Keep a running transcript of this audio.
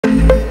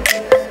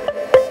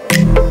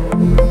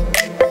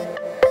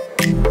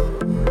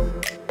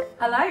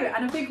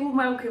and a big warm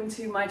welcome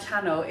to my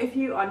channel. If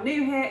you are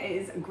new here, it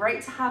is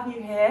great to have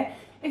you here.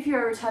 If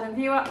you're a returning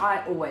viewer,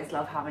 I always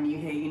love having you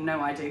here, you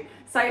know I do.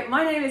 So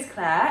my name is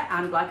Claire,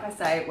 and like I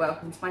say,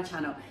 welcome to my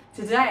channel.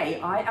 Today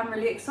I am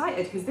really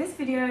excited because this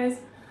video is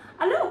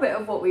a little bit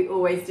of what we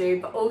always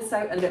do, but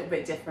also a little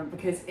bit different,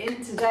 because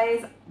in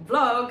today's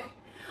vlog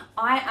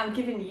I am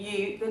giving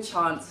you the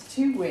chance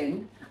to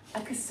win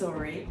a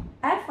Cosori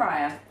air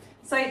fryer.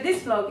 So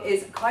this vlog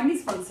is kindly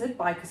sponsored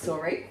by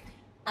Cosori,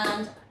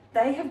 and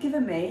they have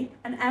given me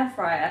an air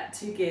fryer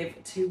to give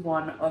to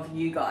one of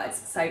you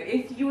guys. So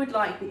if you would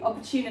like the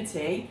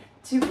opportunity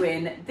to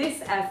win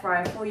this air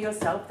fryer for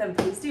yourself, then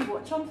please do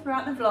watch on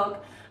throughout the vlog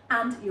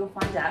and you'll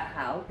find out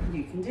how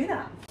you can do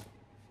that.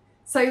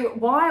 So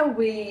while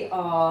we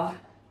are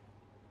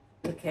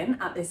looking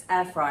at this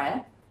air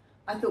fryer,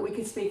 I thought we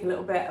could speak a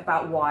little bit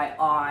about why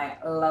I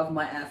love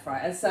my air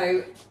fryer.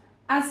 So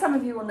as some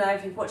of you will know,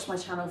 if you've watched my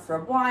channel for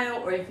a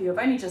while, or if you have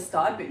only just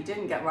started but you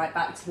didn't get right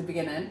back to the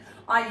beginning,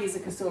 I use a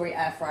Cosori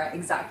air fryer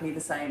exactly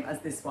the same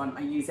as this one. I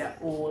use it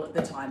all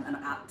the time and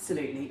I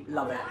absolutely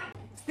love it.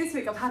 This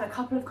week I've had a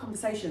couple of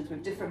conversations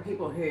with different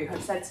people who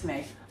have said to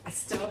me, I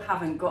still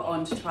haven't got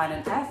on to trying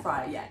an air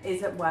fryer yet.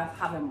 Is it worth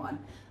having one?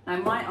 Now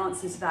my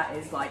answer to that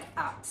is like,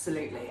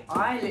 absolutely.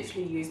 I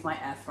literally use my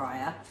air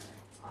fryer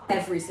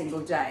every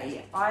single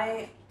day.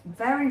 I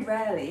very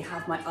rarely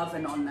have my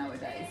oven on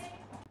nowadays.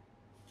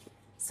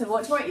 So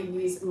what do I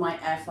use my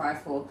air fryer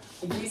for?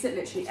 I use it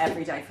literally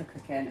every day for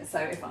cooking. So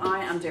if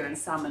I am doing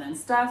salmon and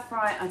stir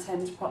fry, I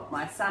tend to pop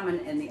my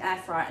salmon in the air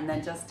fryer and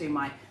then just do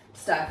my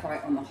stir fry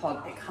on the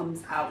hob. It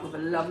comes out with a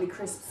lovely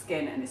crisp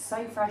skin and it's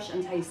so fresh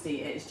and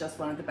tasty. It is just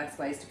one of the best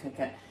ways to cook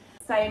it.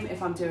 Same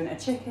if I'm doing a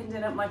chicken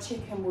dinner, my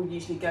chicken will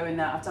usually go in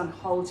there. I've done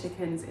whole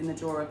chickens in the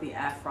drawer of the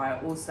air fryer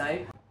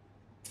also.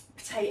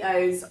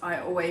 Potatoes,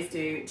 I always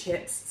do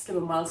chips, Slim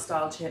and Well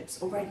style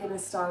chips or regular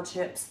style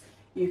chips.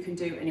 You can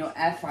do in your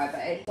air fryer,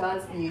 but it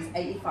does use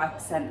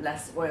 85%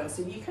 less oil.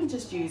 So you can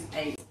just use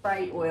a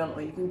spray oil,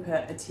 or you can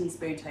put a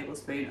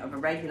tablespoon of a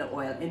regular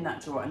oil in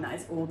that drawer, and that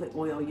is all the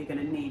oil you're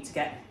going to need to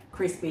get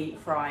crispy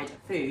fried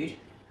food,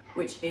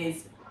 which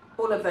is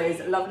all of those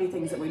lovely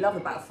things that we love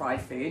about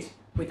fried food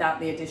without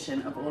the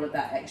addition of all of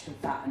that extra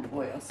fat and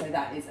oil. So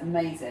that is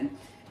amazing.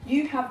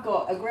 You have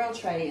got a grill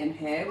tray in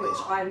here, which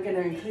I'm going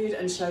to include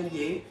and show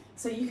you.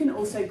 So you can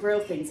also grill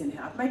things in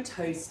here. I've made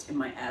toast in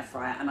my air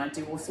fryer, and I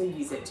do also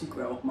use it to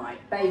grill my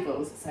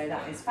bagels. So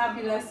that is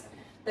fabulous.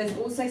 There's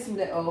also some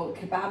little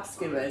kebab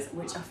skewers,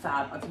 which are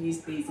fab. I've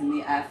used these in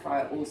the air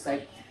fryer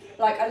also.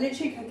 Like, I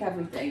literally cook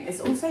everything. It's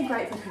also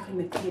great for cooking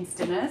the kids'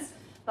 dinners.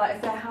 Like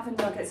if they're having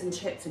nuggets and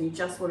chips and you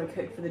just want to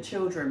cook for the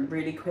children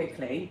really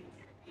quickly,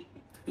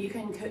 you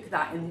can cook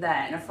that in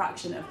there in a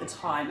fraction of the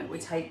time it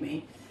would take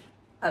me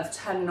of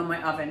turning on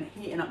my oven,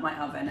 heating up my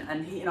oven,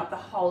 and heating up the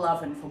whole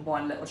oven for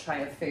one little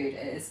tray of food.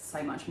 It is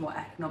so much more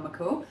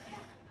economical.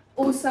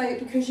 Also,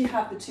 because you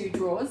have the two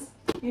drawers,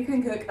 you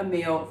can cook a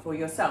meal for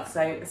yourself.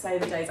 So say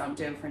the days I'm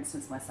doing, for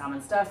instance, my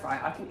salmon stir fry,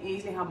 I can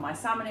easily have my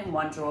salmon in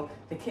one drawer,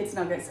 the kids'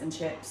 nuggets and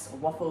chips or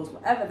waffles,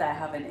 whatever they're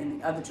having, in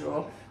the other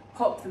drawer,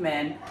 pop them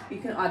in. You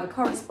can either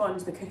correspond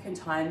the cooking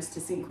times to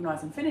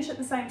synchronise and finish at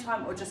the same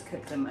time, or just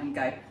cook them and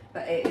go.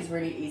 But it is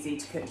really easy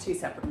to cook two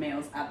separate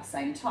meals at the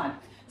same time.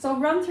 So I'll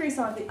run through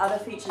some of the other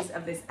features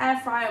of this air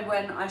fryer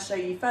when I show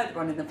you further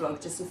on in the vlog,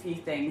 just a few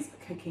things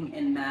cooking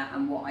in there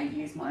and what I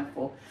use mine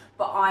for.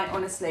 But I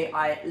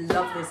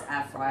love this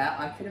air fryer.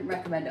 I couldn't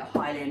recommend it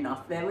highly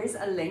enough. There is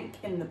a link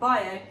in the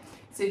bio,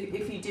 so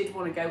if you did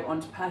want to go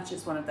on to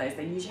purchase one of those,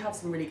 they usually have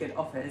some really good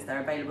offers. They're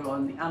available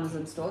on the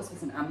Amazon store, so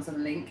it's an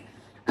Amazon link,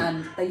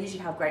 and they usually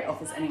have great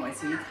offers anyway,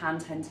 so you can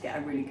tend to get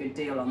a really good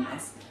deal on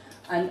this.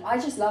 And I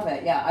just love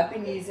it. Yeah, I've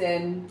been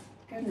using,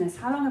 goodness,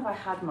 how long have I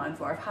had mine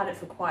for? I've had it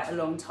for quite a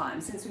long time.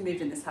 Since we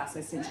moved in this house,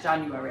 so since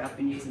January I've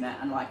been using it,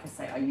 and like I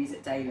say, I use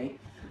it daily,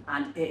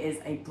 and it is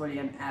a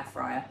brilliant air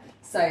fryer.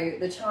 So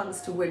the chance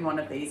to win one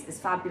of these is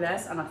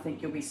fabulous, and I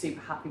think you'll be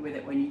super happy with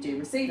it when you do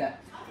receive it.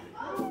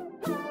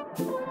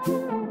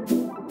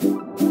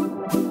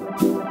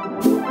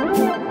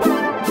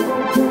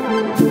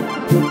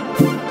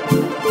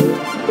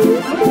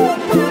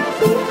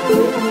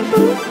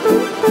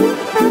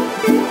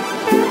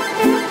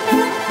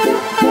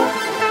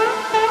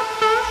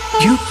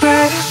 You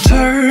better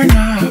turn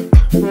up.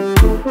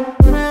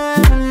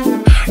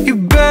 You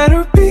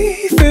better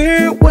be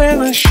there when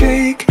I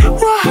shake.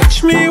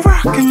 Watch me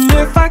rockin'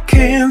 if I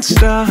can't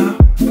stop.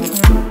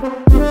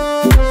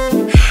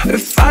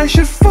 If I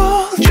should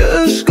fall,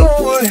 just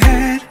go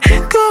ahead.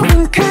 Go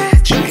and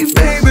catch me,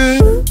 baby.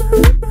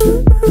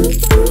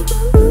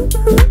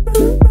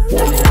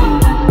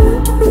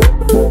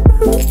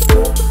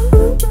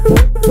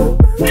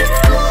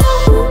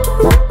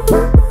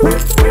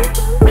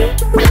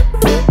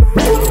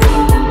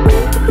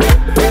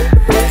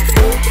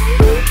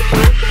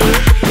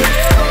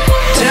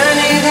 Turn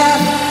it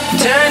up,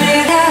 turn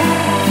it up,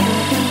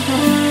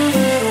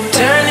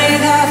 turn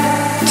it up.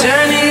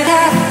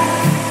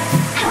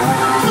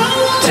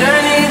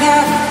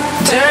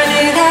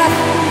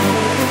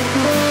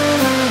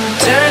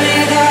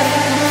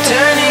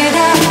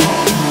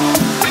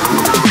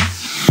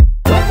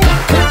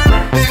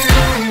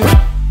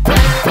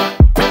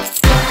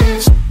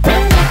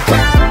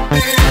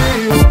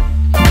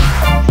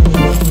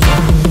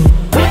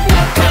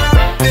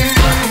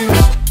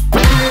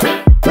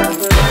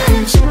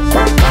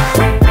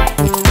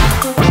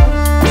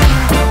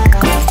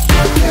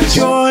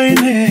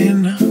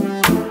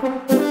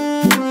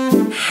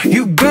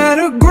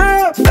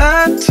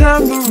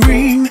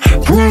 tambourine.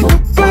 Break a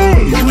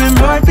page, we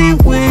might be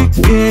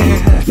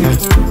wicked.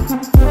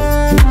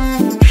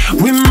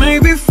 We may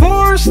be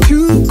forced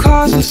to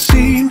cause a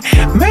scene,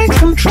 make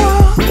some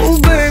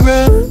trouble,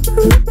 baby.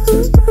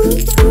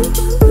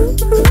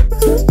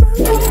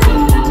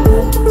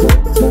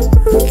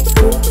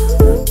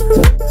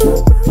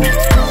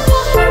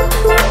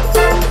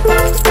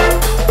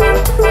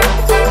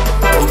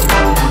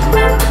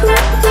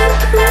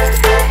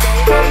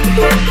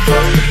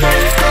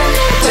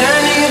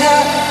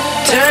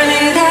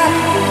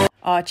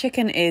 Our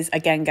chicken is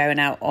again going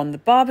out on the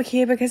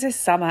barbecue because it's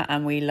summer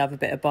and we love a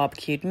bit of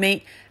barbecued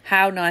meat.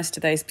 How nice do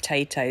those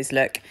potatoes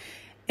look?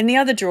 In the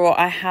other drawer,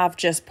 I have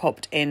just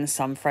popped in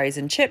some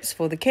frozen chips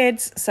for the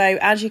kids. So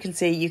as you can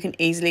see, you can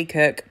easily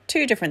cook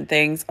 2 different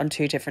things on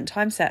 2 different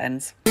time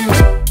settings.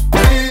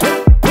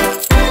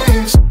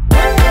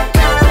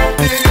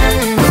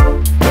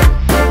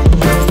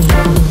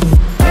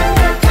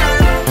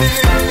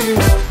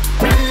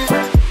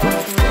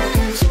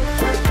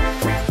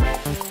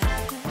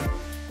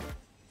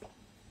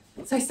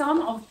 So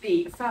some of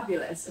the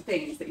fabulous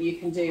things that you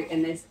can do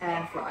in this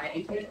air fryer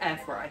include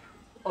air fry.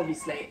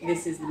 Obviously,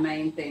 this is the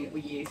main thing that we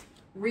use.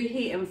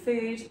 Reheating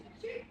food,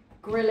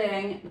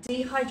 grilling,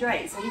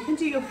 dehydrate. So you can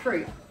do your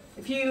fruit.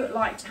 If you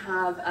like to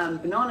have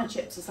banana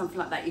chips or something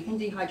like that, you can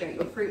dehydrate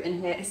your fruit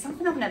in here. It's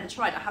something I've never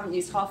tried. I haven't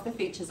used half the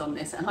features on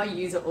this and I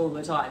use it all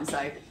the time.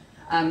 So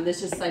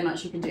there's just so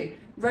much you can do.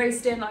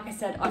 Roasting, like I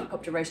said, I've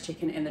popped a roast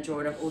chicken in the drawer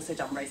and I've also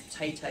done roast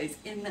potatoes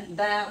in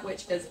there,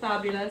 which is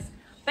fabulous.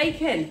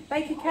 Bacon,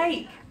 bake a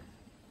cake.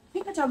 I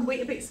think I've done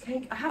Weetabix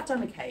cake. I have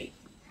done a cake.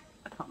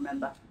 I can't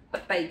remember,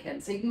 but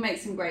bacon. So you can make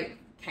some great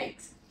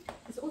cakes.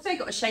 It's also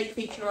got a shake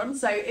feature on.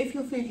 So if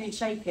your food needs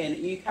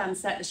shaking, you can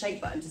set the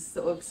shake button to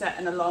sort of set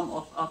an alarm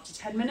off after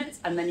 10 minutes.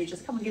 And then you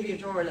just come and give your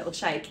drawer a little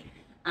shake.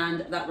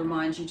 And that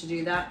reminds you to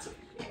do that.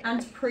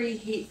 And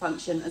preheat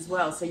function as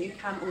well. So you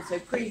can also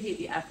preheat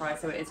the air fryer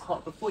so it is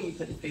hot before you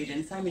put the food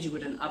in, same as you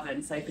would an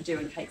oven. So for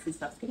doing cakes and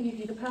stuff, it's going to give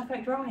you the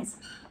perfect rise.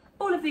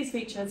 All of these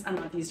features, and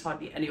I've used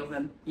hardly any of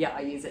them, yet I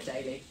use it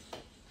daily.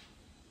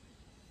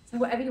 So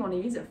whatever you want to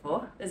use it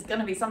for, there's going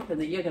to be something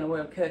that you're going to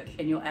want to cook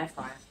in your air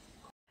fryer.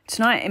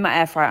 Tonight in my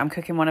air fryer, I'm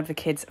cooking one of the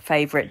kids'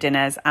 favourite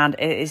dinners, and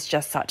it is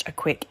just such a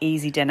quick,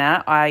 easy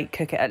dinner. I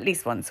cook it at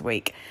least once a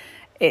week.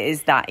 It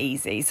is that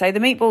easy. So the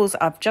meatballs,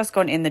 I've just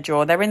gone in the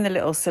drawer. They're in the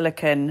little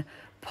silicone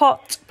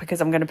pot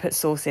because I'm going to put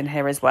sauce in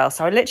here as well.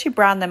 So I literally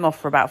brown them off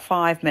for about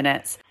 5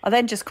 minutes. I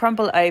then just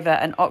crumble over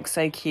an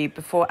OXO cube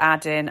before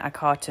adding a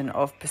carton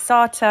of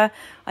passata.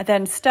 I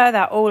then stir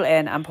that all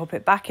in and pop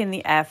it back in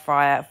the air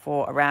fryer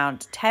for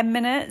around 10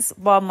 minutes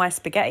while my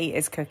spaghetti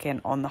is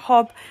cooking on the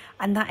hob.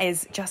 And that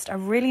is just a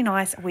really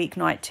nice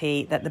weeknight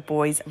tea that the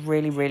boys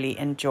really, really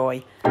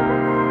enjoy.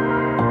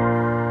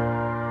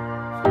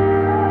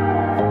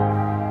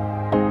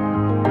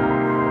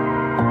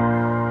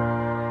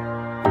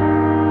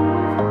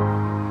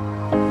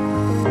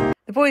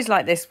 The boys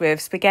like this with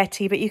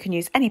spaghetti, but you can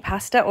use any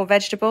pasta or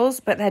vegetables,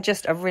 but they're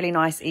just a really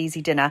nice,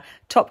 easy dinner,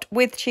 topped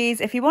with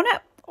cheese if you want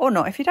it, or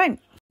not if you don't.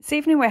 This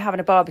evening we're having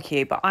a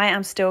barbecue, but I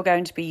am still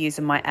going to be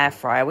using my air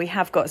fryer. We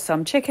have got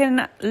some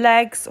chicken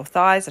legs or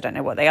thighs, I don't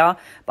know what they are,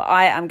 but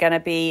I am going to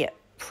be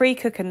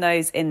pre-cooking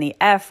those in the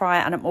air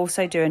fryer, and I'm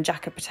also doing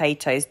jacket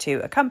potatoes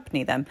to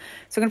accompany them.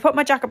 So I'm going to put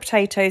my jacket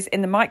potatoes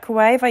in the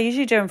microwave. I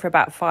usually do them for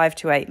about 5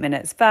 to 8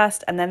 minutes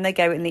first, and then they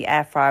go in the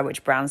air fryer,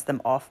 which browns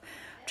them off.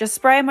 Just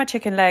spraying my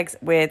chicken legs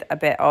with a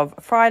bit of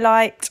Fry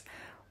Light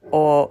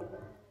or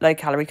low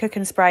calorie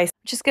cooking spray. I'm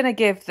just going to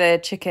give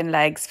the chicken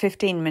legs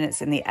 15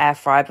 minutes in the air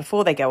fryer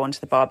before they go onto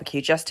the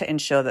barbecue, just to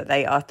ensure that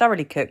they are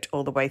thoroughly cooked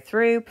all the way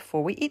through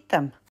before we eat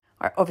them.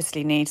 I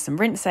obviously need some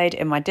rinse aid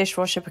in my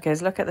dishwasher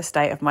because look at the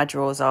state of my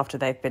drawers after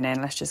they've been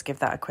in. Let's just give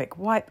that a quick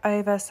wipe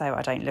over so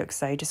I don't look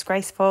so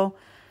disgraceful.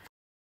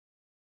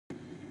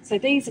 So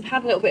these have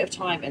had a little bit of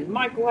time in the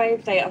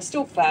microwave. They are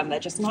still firm. They're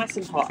just nice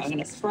and hot. I'm going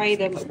to spray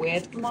them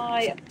with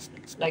my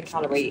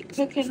low-calorie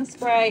cooking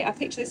spray. I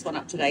picked this one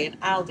up today in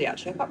Aldi,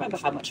 actually. I can't remember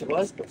how much it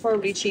was, but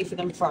probably cheaper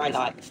than Fry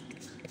Light.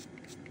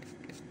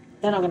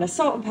 Then I'm going to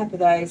salt and pepper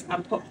those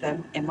and pop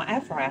them in my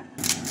air fryer.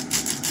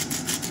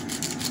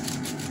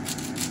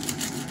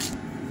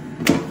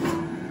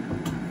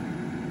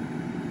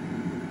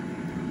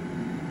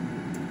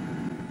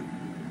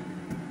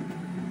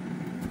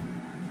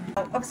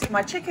 Obviously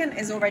my chicken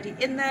is already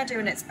in there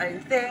doing its own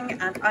thing,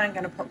 and I'm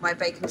going to put my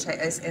bacon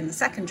potatoes in the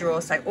second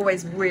drawer, so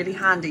always really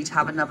handy to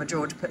have another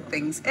drawer to put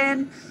things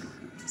in.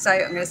 So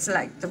I'm going to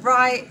select the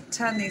right,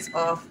 turn these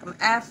off, I'm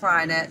air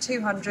frying it,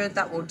 200,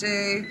 that will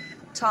do.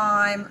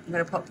 Time, I'm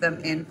going to pop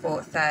them in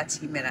for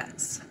 30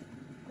 minutes.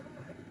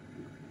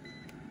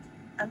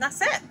 And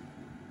that's it.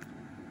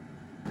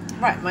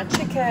 Right, my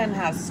chicken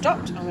has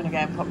stopped. I'm going to go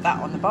and pop that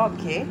on the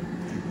barbecue.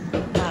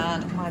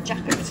 And my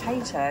jacket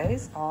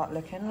potatoes are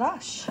looking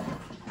lush. Left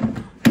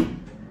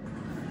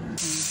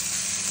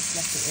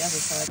it the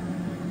other side.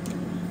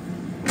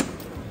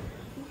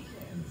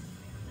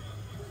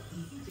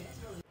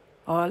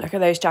 Oh, look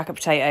at those jacket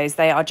potatoes.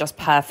 They are just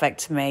perfect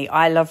to me.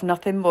 I love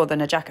nothing more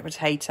than a jacket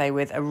potato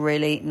with a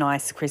really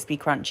nice, crispy,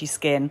 crunchy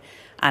skin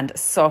and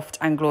soft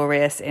and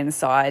glorious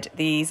inside.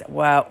 These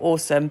were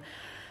awesome.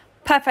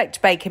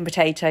 Perfect baking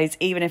potatoes,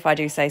 even if I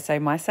do say so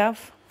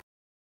myself.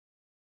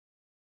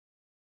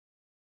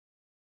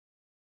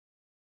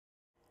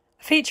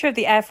 A feature of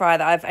the air fryer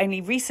that I've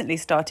only recently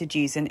started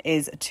using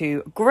is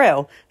to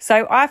grill.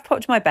 So I've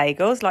popped my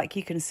bagels, like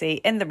you can see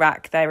in the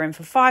rack. They're in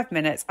for 5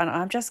 minutes and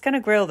I'm just going to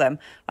grill them.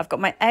 I've got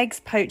my eggs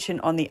poaching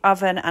on the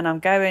oven and I'm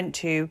going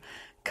to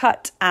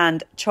cut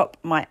and chop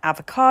my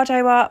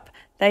avocado up.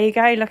 There you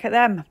go, look at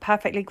them,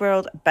 perfectly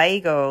grilled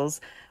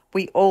bagels.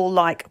 We all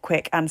like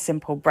quick and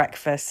simple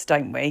breakfasts,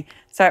 don't we?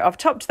 So I've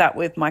topped that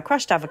with my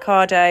crushed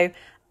avocado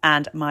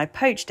and my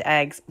poached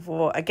eggs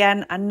for,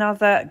 again,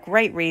 another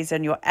great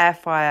reason your air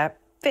fryer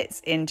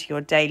fits into your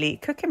daily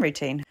cooking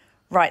routine.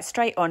 Right,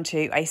 straight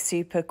onto a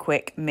super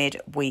quick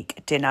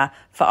mid-week dinner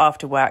for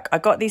after work. I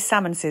got these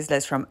salmon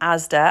sizzlers from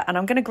Asda and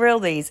I'm going to grill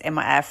these in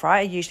my air fryer.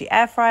 I usually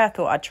air fry. I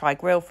thought I'd try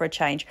grill for a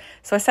change.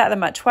 So I set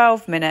them at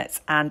 12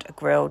 minutes and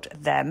grilled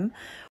them.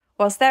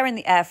 Whilst they're in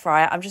the air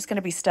fryer, I'm just going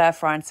to be stir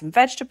frying some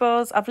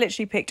vegetables. I've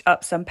literally picked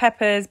up some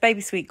peppers,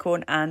 baby sweet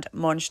corn and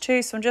mange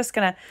too. So I'm just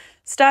going to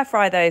stir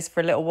fry those for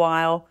a little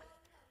while.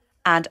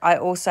 And I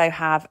also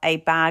have a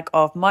bag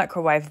of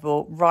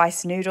microwavable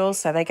rice noodles.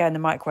 So they go in the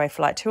microwave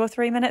for like 2 or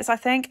 3 minutes, I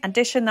think. And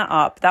dishing that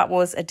up, that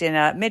was a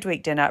dinner,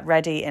 midweek dinner,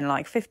 ready in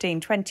like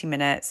 15, 20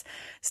 minutes.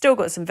 Still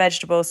got some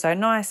vegetables, so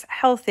nice,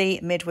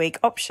 healthy midweek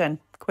option.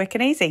 Quick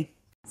and easy.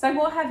 So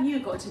what have you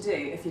got to do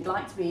if you'd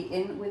like to be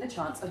in with a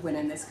chance of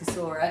winning this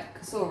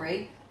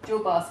Cosori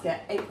Dual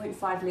Basket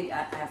 8.5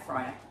 litre air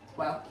fryer?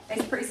 Well,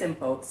 it's pretty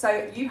simple.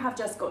 So you have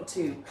just got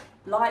to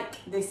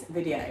like this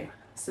video,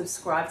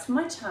 subscribe to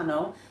my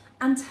channel,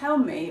 and tell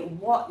me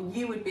what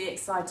you would be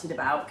excited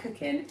about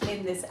cooking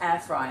in this air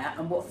fryer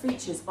and what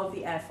features of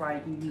the air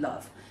fryer you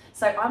love.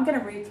 So I'm going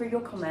to read through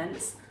your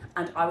comments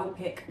and I will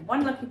pick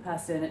one lucky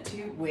person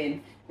to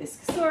win this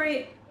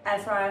Cosori air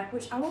fryer,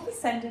 which I will be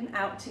sending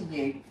out to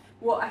you.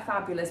 What a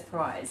fabulous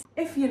prize.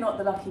 If you're not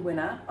the lucky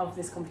winner of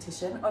this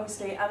competition,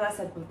 obviously, as I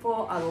said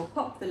before, I will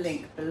pop the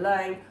link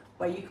below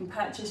where you can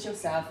purchase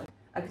yourself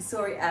a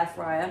Cosori air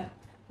fryer,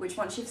 which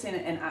once you've seen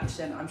it in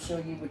action, I'm sure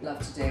you would love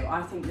to do.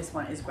 I think this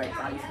one is great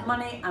value for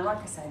money. And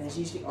like I say, there's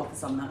usually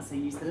offers on that. So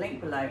use the link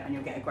below and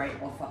you'll get a great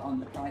offer on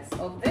the price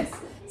of this.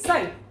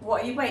 So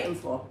what are you waiting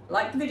for?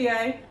 Like the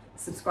video,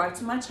 subscribe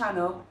to my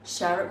channel,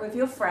 share it with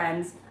your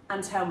friends,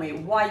 and tell me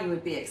why you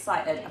would be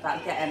excited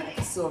about getting a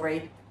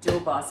Cosori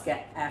Dual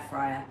Basket air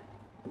fryer.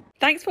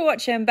 Thanks for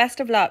watching, best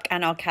of luck,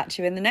 and I'll catch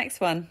you in the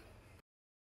next one.